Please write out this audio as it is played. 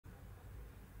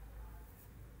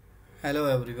Hello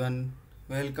everyone,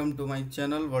 welcome to my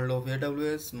channel World of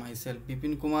AWS. Myself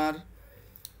Bipin Kumar.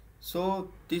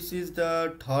 So this is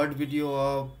the third video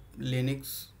of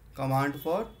Linux command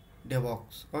for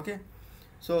DevOps. Okay,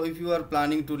 so if you are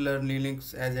planning to learn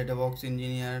Linux as a DevOps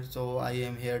engineer, so I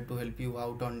am here to help you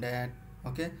out on that.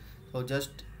 Okay, so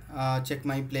just check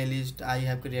my playlist. I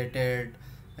have created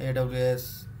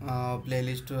AWS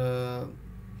playlist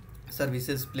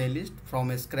services playlist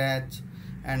from scratch,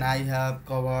 and I have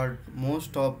covered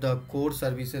most of the core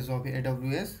services of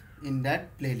AWS in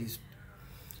that playlist.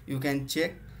 You can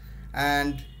check.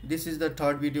 And this is the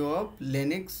third video of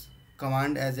Linux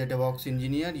command as a DevOps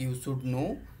engineer you should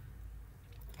know.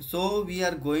 So we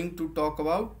are going to talk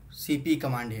about cp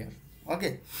command here.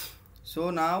 Okay, so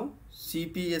now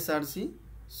cp-src.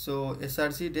 So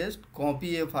src dest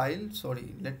copy a file.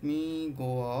 Sorry, let me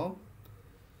go up.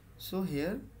 So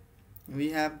here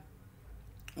we have,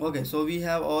 okay, so we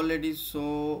have already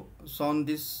shown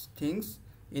these things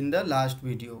in the last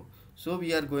video, so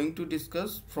we are going to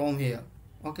discuss from here.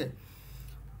 Okay,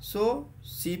 so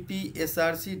cp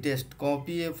src dest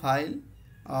copy a file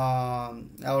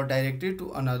or directory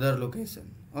to another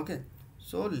location. Okay,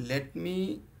 so let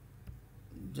me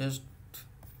just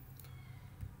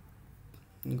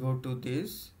go to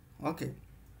this. Okay,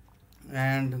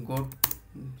 and go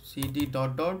cd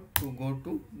dot dot to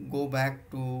go back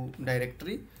to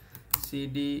directory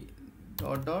cd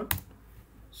dot dot.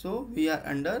 So we are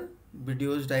under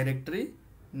videos directory.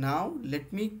 Now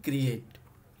let me create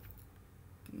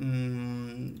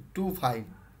two files.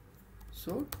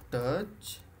 So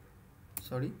touch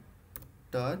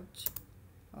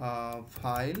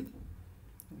file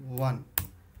 1.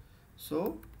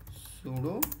 So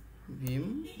sudo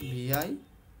vim vi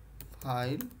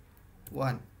file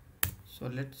 1. So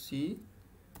let's see.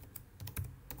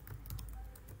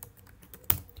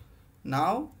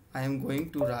 Now I am going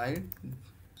to write,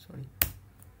 sorry,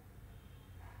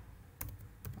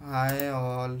 hi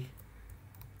all,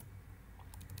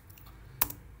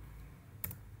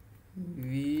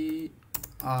 we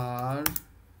are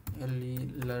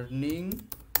learning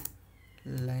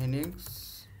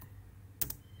Linux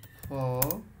for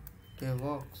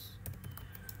DevOps.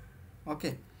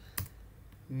 Okay,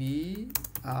 we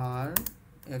are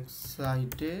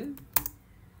excited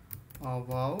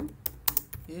about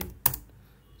it.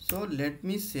 So let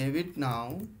me save it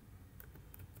now.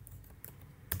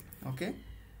 Okay,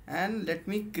 and let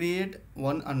me create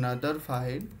another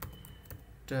file,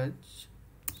 touch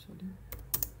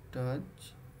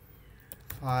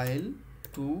file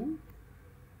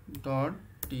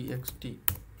 2.txt.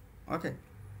 okay,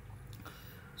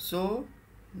 so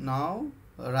now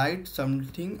write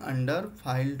something under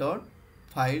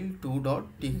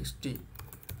file2.txt.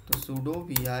 so sudo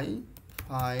vi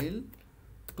file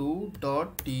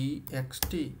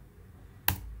 2.txt.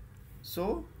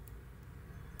 so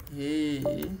hey,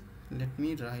 let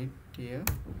me write here.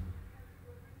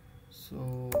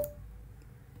 So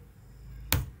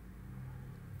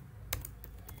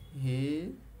hey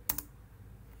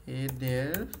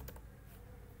there,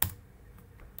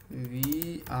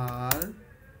 we are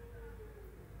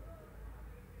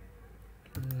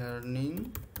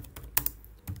learning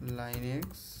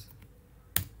Linux.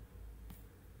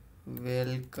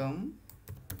 Welcome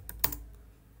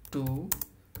to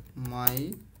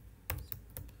my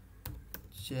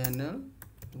channel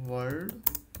World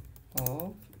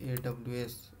of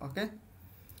AWS. Okay,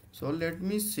 so let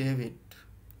me save it.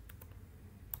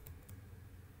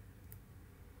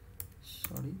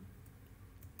 Sorry.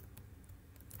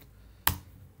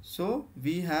 So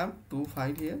we have two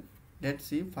files here. Let's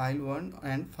see file 1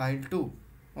 and file 2.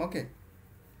 Okay,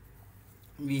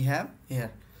 we have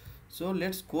here. So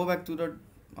let's go back to the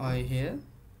here,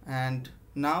 and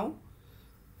now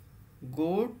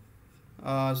go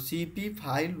cp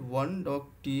file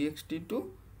 1.txt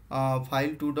to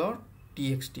file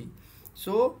 2.txt.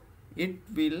 so it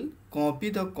will copy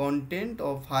the content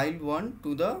of file 1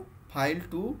 to the file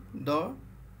 2, the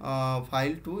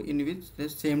file 2 in which the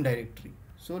same directory.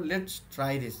 So let's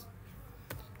try this.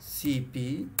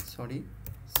 cp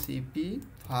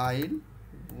file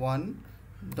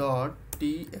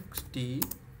 1.txt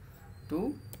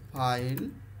to file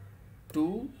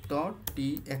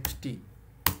 2.txt.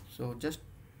 so just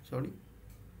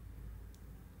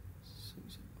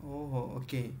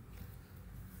okay,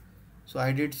 so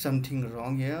I did something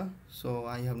wrong here. So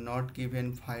I have not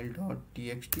given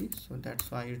file.txt, so that's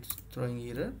why it's throwing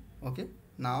error. Okay,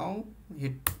 now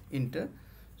hit enter.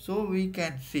 So we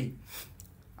can see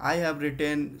I have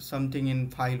written something in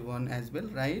file 1 as well,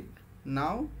 right?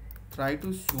 Now try to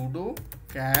sudo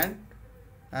cat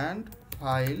and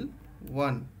file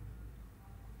 1.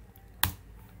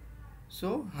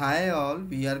 So hi all,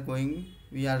 we are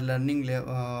learning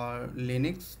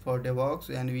Linux for DevOps,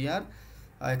 and we are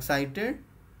excited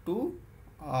to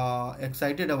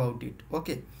excited about it.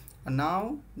 Okay,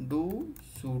 now do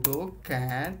sudo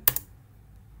cat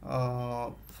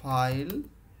file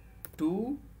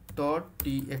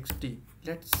 2.txt.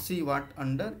 Let's see what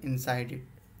under inside it.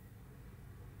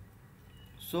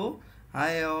 So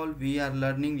hi all, we are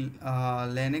learning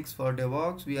Linux for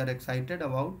DevOps. We are excited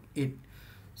about it.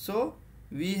 So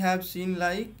we have seen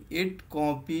like it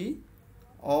copy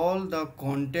all the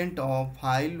content of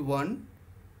file 1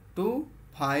 to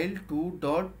file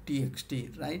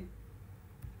 2.txt, right?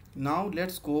 Now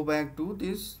let's go back to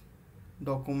this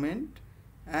document,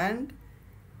 and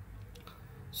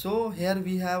so here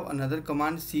we have another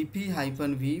command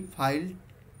cp-v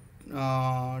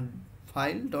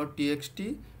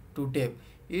file.txt to dev.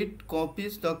 It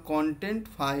copies the content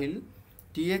file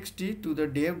txt to the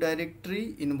dev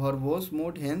directory in verbose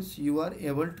mode, hence you are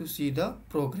able to see the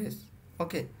progress.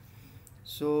 Okay,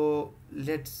 so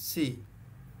let's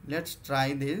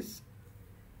try this.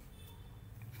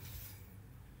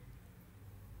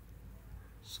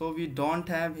 So we don't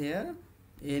have here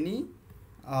any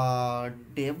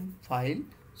dev file,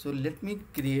 so let me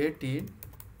create it,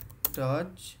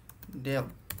 touch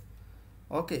dev.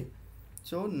 Okay,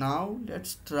 so now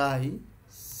let's try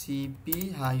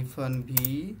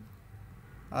cp-v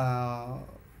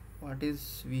what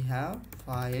is we have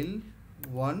file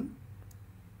 1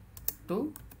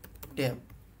 to dev.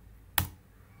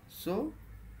 So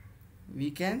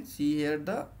we can see here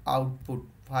the output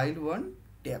file 1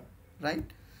 dev, right?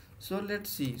 So let's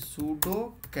see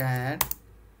sudo cat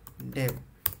dev.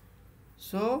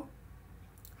 So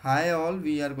hi all,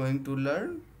 we are going to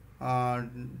learn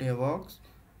DevOps.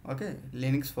 Okay,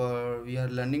 we are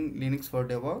learning Linux for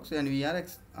DevOps, and we are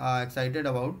excited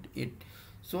about it.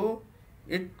 So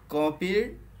it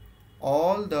copied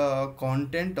all the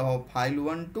content of file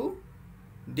 1 to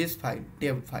this file,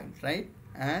 dev file, right?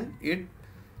 And it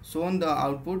shown the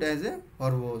output as a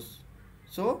verbose.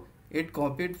 So it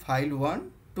copied file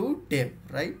 1 to dev,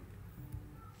 right?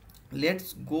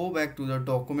 Let's go back to the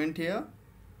document here,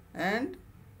 and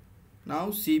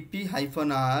now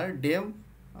cp-r dev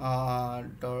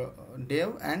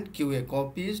dev and qa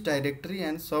copies directory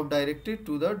and subdirectory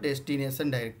to the destination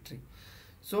directory.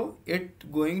 So it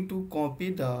going to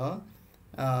copy the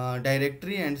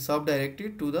directory and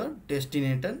subdirectory to the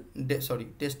destination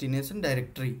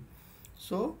directory.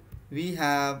 So we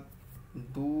have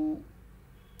do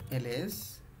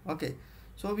ls. Okay,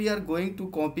 so we are going to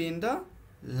copy in the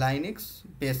Linux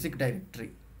basic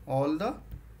directory all the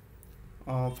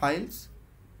files.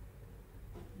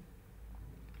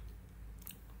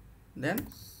 Then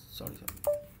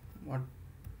what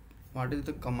is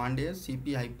the command here?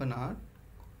 cp-r.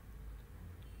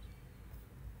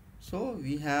 So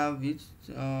we have which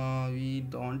we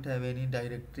don't have any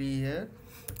directory here,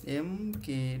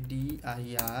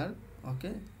 mkdir.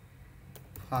 Okay,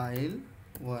 file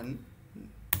 1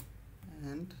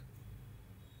 and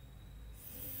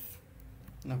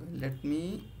okay, let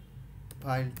me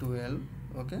file 12.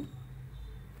 Okay,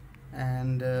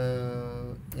 and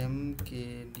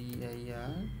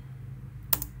mkdir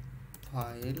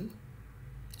file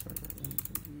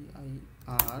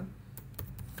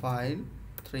file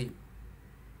 3.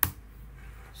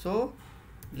 So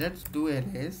let's do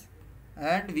ls,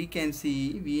 and we can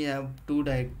see we have two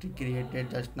directory created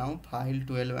just now, file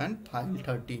 12 and file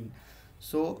 13.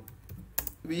 So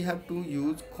we have to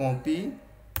use copy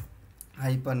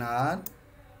 -r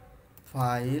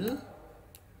file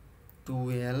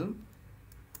 12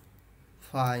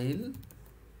 file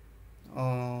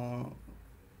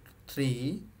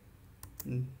 3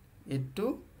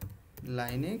 into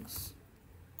Linux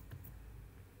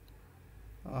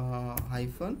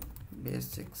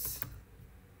 -basics,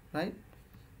 right?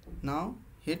 Now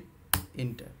hit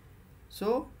enter.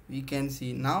 So we can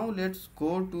see now. Let's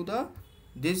go to the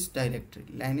this directory,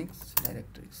 Linux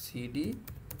directory, cd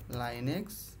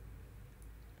Linux.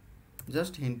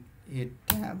 Just hit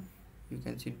tab. You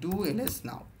can see do ls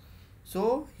now.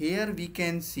 So here we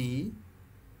can see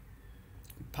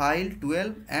file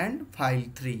 12 and file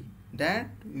 3 that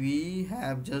we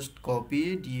have just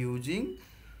copied using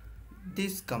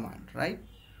this command, right?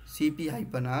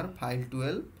 cp-r file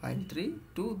 12 file 3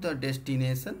 to the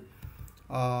destination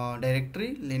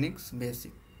directory Linux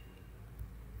basic.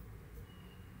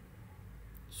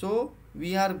 So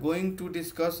we are going to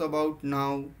discuss about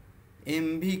now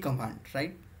mv command,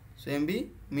 right? So mv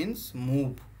means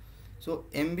move. So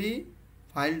mv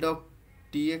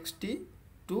file.txt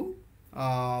to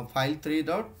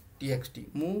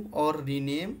file3.txt, move or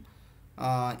rename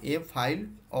a file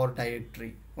or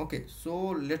directory. Okay, so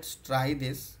let's try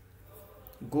this.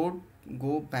 Go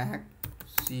back,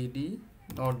 cd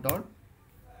dot dot,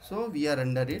 so we are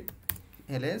under it,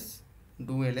 ls,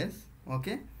 do ls.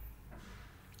 Okay,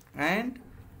 and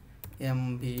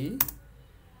mb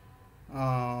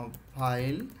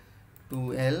file to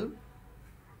help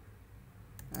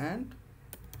and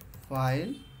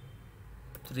file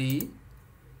 3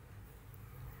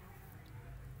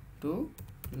 to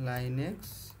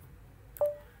Linux,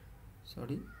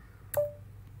 sorry,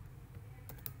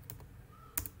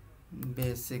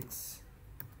 basics.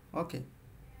 Okay,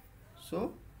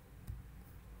 so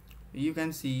you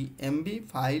can see mb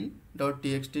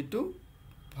file.txt to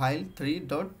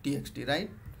file3.txt, right?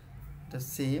 The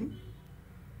same.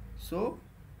 So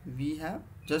we have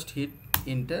just hit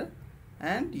enter,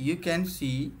 and you can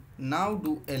see now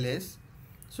do ls.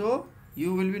 So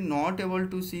you will be not able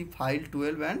to see file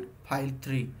 12 and file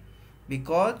 3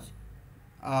 because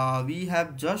we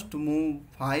have just moved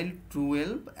file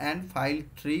 12 and file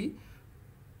 3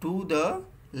 to the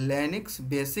Linux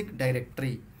basic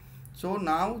directory. So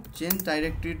now change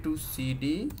directory to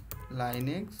cd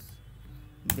Linux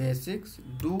basics,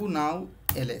 do now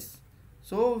ls.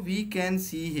 So we can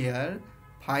see here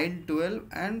file 12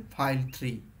 and file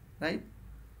 3, right?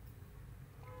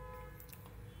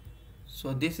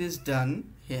 So this is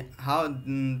done here.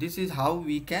 This is how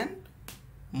we can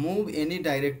move any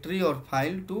directory or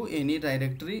file to any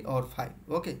directory or file.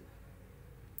 Okay,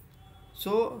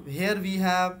 so here we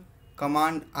have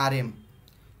command rm.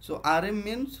 So rm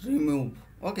means remove.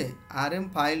 Okay, rm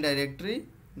file directory,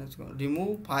 let's go,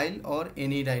 remove file or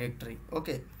any directory.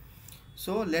 Okay,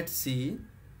 so let's see,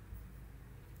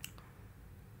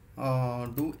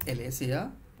 do ls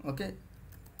here. Okay,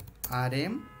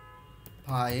 rm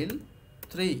file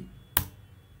 3,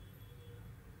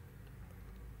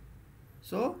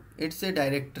 so it's a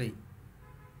directory.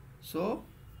 So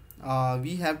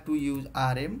we have to use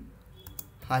rm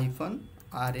hyphen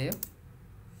rf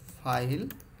file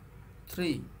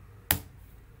 3.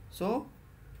 So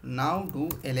now do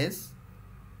ls.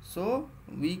 So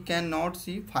we cannot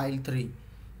see file 3.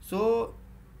 So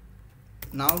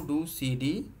now do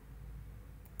cd,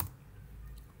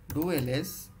 do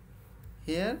ls.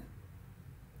 Here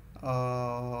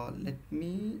let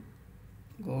me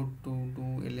go to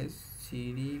do ls,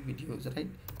 cd videos, right?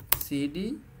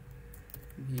 Cd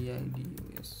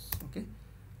vidos. Okay,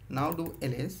 now do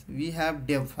ls. We have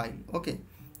dev file. Okay,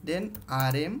 then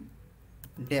rm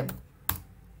dev.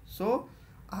 So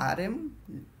rm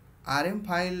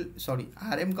file, sorry,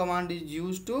 rm command is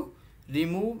used to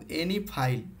remove any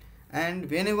file, and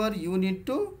whenever you need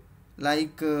to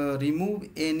like remove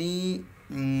any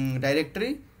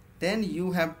directory, then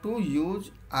you have to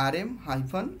use rm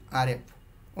hyphen rf.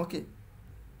 Okay,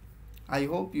 I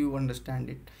hope you understand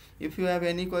it. If you have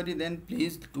any query, then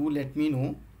please do let me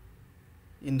know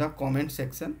in the comment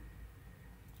section.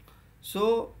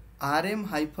 So rm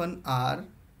hyphen r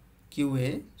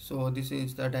qa, so this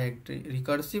is the directory,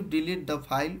 recursive delete the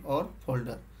file or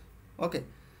folder. Okay,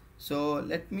 so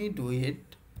let me do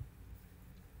it.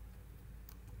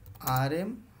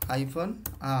 Rm hyphen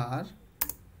r,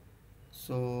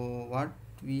 so what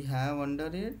we have under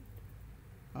it,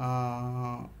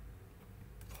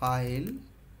 file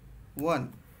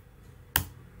 1.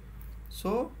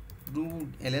 So do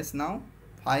ls now.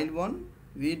 File 1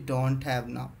 we don't have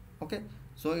now. Okay,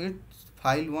 so it's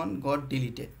file 1 got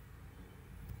deleted.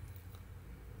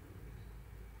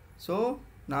 So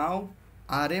now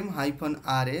rm hyphen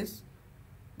rf,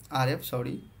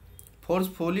 sorry,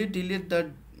 forcefully delete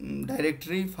the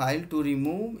directory file. To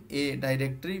remove a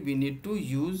directory we need to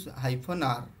use hyphen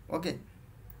r. Okay,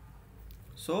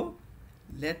 so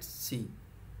let's see.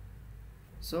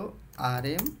 So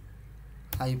rm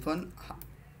hyphen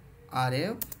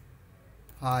rf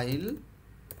file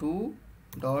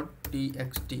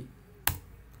 2.txt.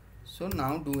 so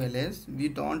now do ls. We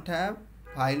don't have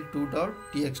file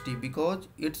 2.txt because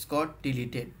it's got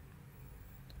deleted.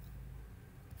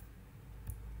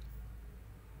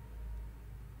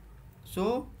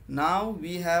 So now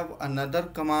we have another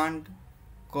command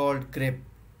called grep.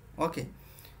 Okay,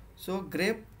 so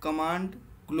grep command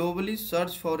globally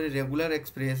search for a regular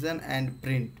expression and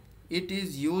print. It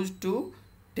is used to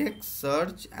text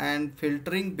search and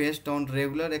filtering based on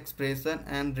regular expression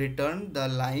and return the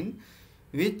line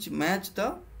which match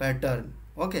the pattern.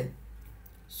 Okay,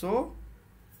 so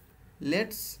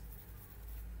let's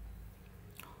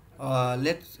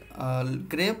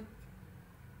grep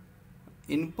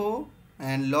info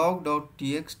and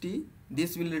log.txt.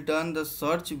 This will return the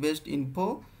search based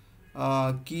info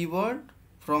keyword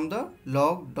from the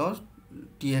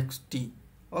log.txt.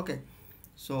 Okay,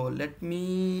 So let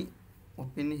me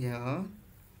open here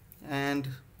and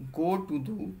go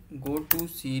to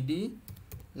cd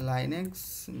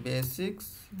linux basics,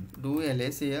 do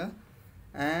ls here,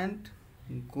 and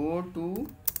go to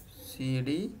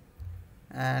cd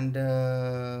and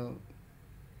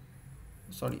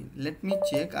sorry, let me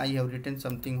check I have written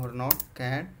something or not.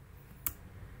 Cat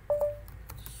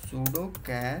sudo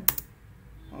cat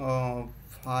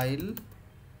file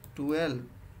 12.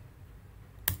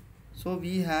 So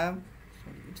we have,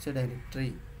 sorry, it's a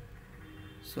directory.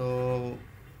 So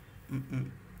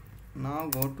now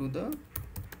go to the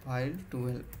file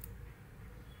 12,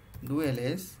 do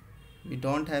ls, we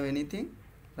don't have anything,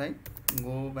 right?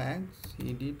 Go back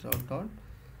cd dot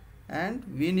and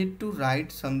we need to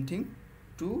write something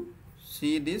to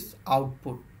see this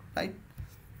output, right?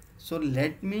 So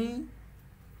let me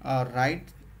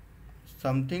write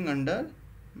something under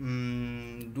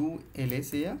do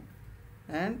ls here,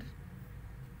 and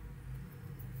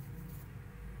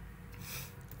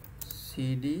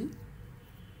cd,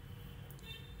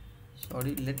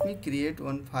 sorry, let me create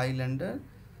one file under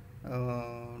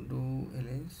do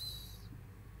ls.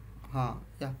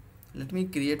 Yeah, let me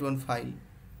create one file,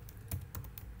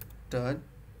 touch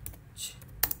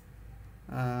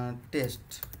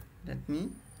test, let me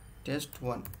test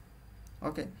one.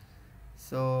 Okay,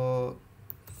 so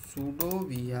sudo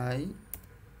vi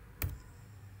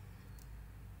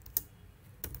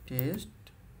test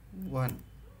 1,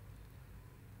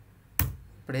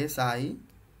 press I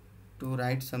to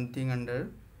write something under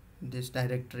this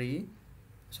directory,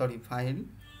 sorry, file.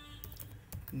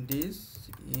 This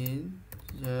is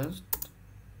just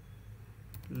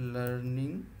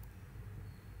learning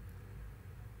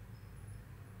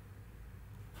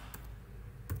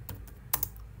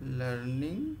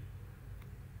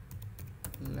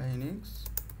linux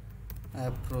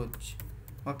approach.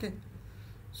 Okay,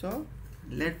 so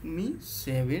let me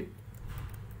save it.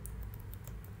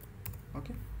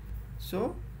 Okay,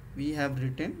 so we have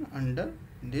written under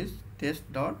this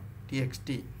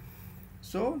test.txt.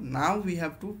 so now we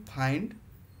have to find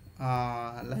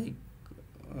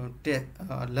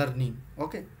learning.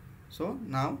 Okay, so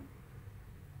now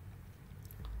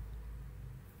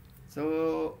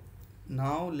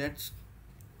let's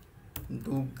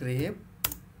do grep,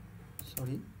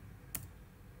 sorry,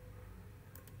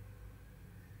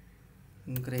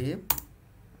 grep,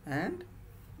 and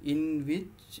in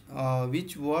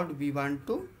which word we want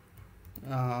to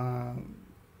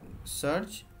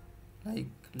search, like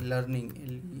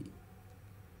learning,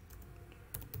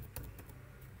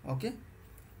 okay.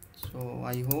 So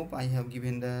I hope I have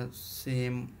given the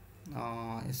same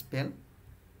spell,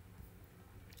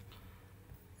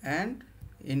 and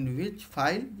in which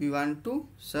file we want to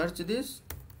search this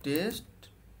test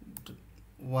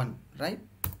 1, right?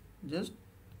 Just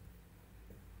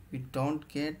we don't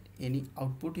get any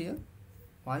output here.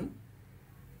 Why?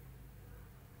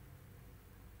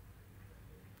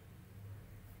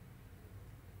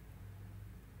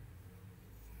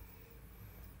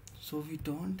 So we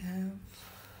don't have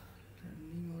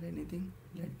learning or anything.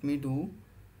 Let me do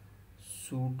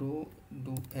sudo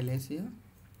do ls here.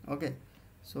 Okay,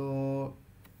 so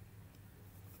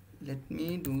let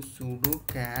me do sudo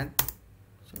cat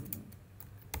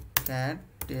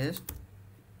test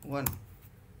 1.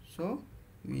 So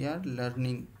we are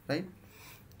learning, right?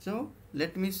 So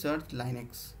let me search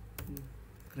linux,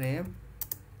 grep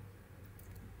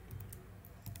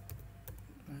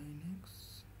linux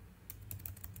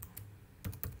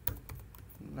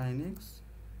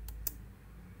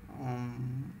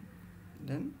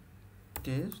then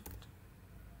test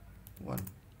 1.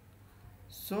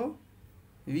 So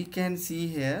we can see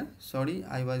here, sorry,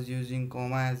 I was using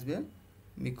comma as well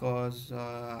because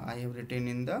I have written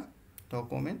in the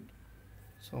document,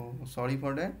 so sorry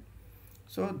for that.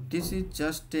 So this is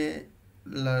just a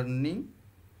learning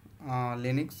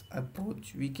linux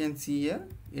approach. We can see here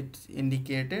it's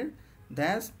indicated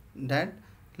that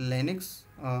linux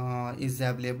is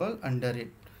available under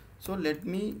it. So let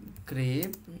me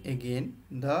grep again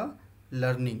the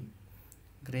learning,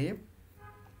 grep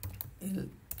lear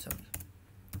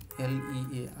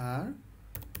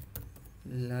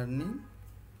learning,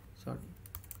 sorry,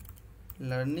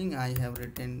 learning, I have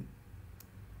written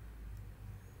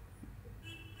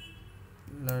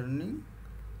learning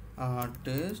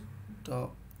test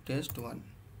 1,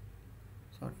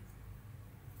 sorry.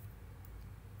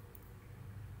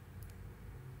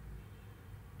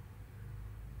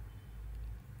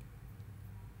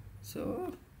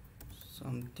 So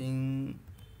something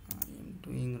I am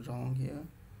doing wrong here.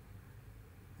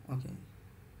 Okay,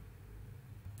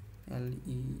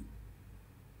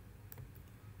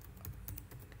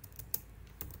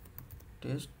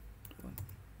 test one.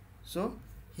 So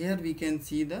here we can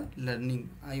see the learning.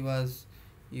 I was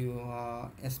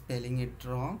spelling it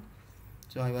wrong,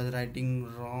 so I was writing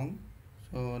wrong,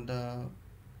 so the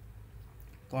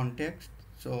context.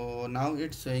 So now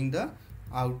it's showing the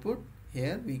output.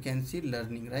 Here we can see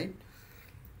learning, right?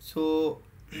 So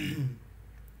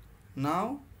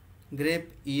now grep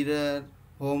error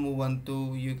home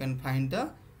Ubuntu, you can find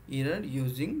the error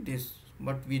using this,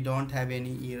 but we don't have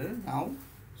any error now,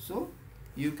 so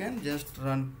you can just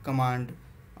run command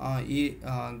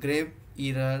grep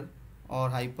error or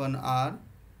 -r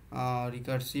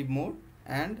recursive mode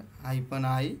and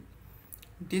 -i.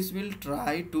 This will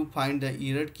try to find the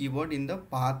error keyword in the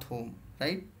path home,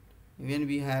 right? When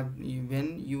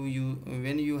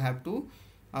you have to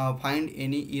find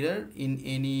any error in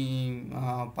any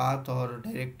path or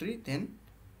directory, then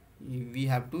we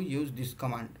have to use this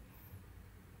command.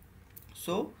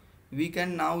 So we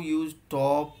can now use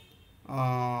top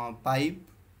pipe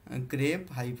grep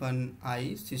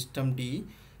 -i systemd.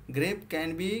 Grep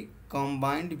can be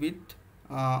combined with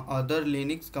other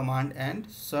Linux command and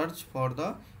search for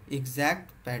the exact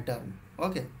pattern.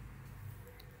 Okay,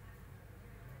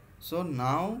 so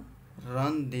now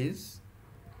run this.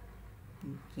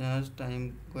 Just I am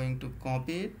going to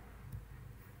copy it,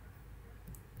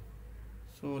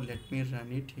 so let me run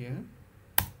it here.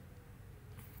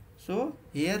 So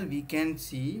here we can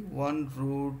see one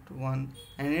root one,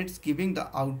 and it's giving the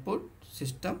output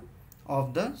system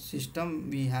of the system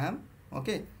we have.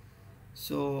 Okay,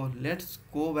 so let's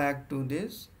go back to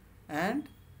this, and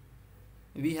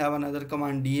we have another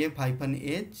command df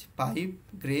 -h pipe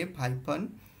grep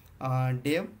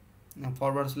 -dev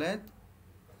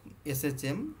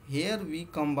 /shm. Here we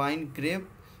combine grep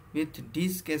with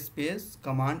disk space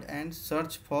command and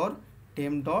search for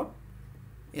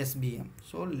temp.sbm.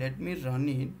 so let me run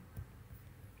it.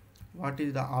 What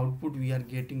is the output we are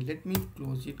getting? Let me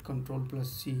close it,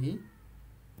 Ctrl+C.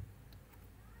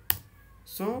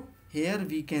 So here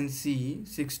we can see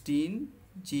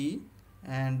 16G,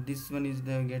 and this one is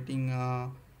the getting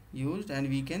used, and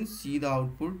we can see the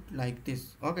output like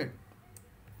this. Okay,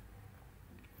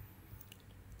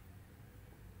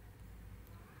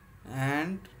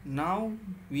 and now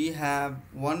we have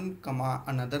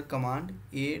another command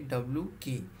awk,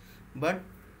 but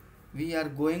we are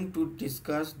going to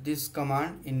discuss this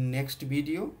command in next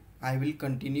video. I will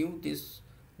continue this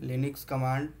Linux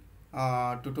command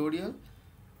tutorial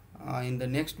in the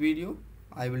next video.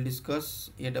 I will discuss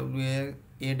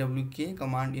awk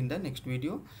command in the next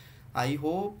video. I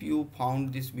hope you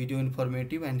found this video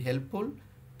informative and helpful.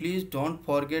 Please don't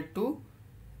forget to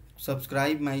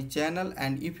subscribe my channel,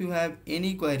 and if you have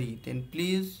any query, then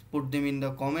please put them in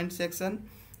the comment section.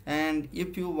 And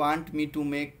if you want me to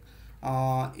make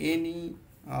any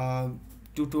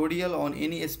tutorial on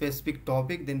any specific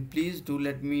topic, then please do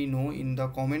let me know in the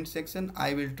comment section.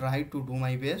 I will try to do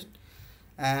my best,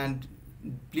 and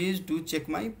please do check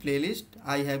my playlist.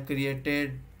 I have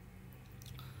created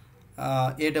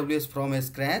AWS from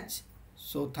scratch.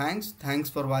 So thanks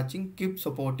for watching. Keep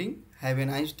supporting. Have a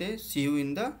nice day. See you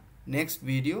in the next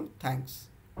video. Thanks.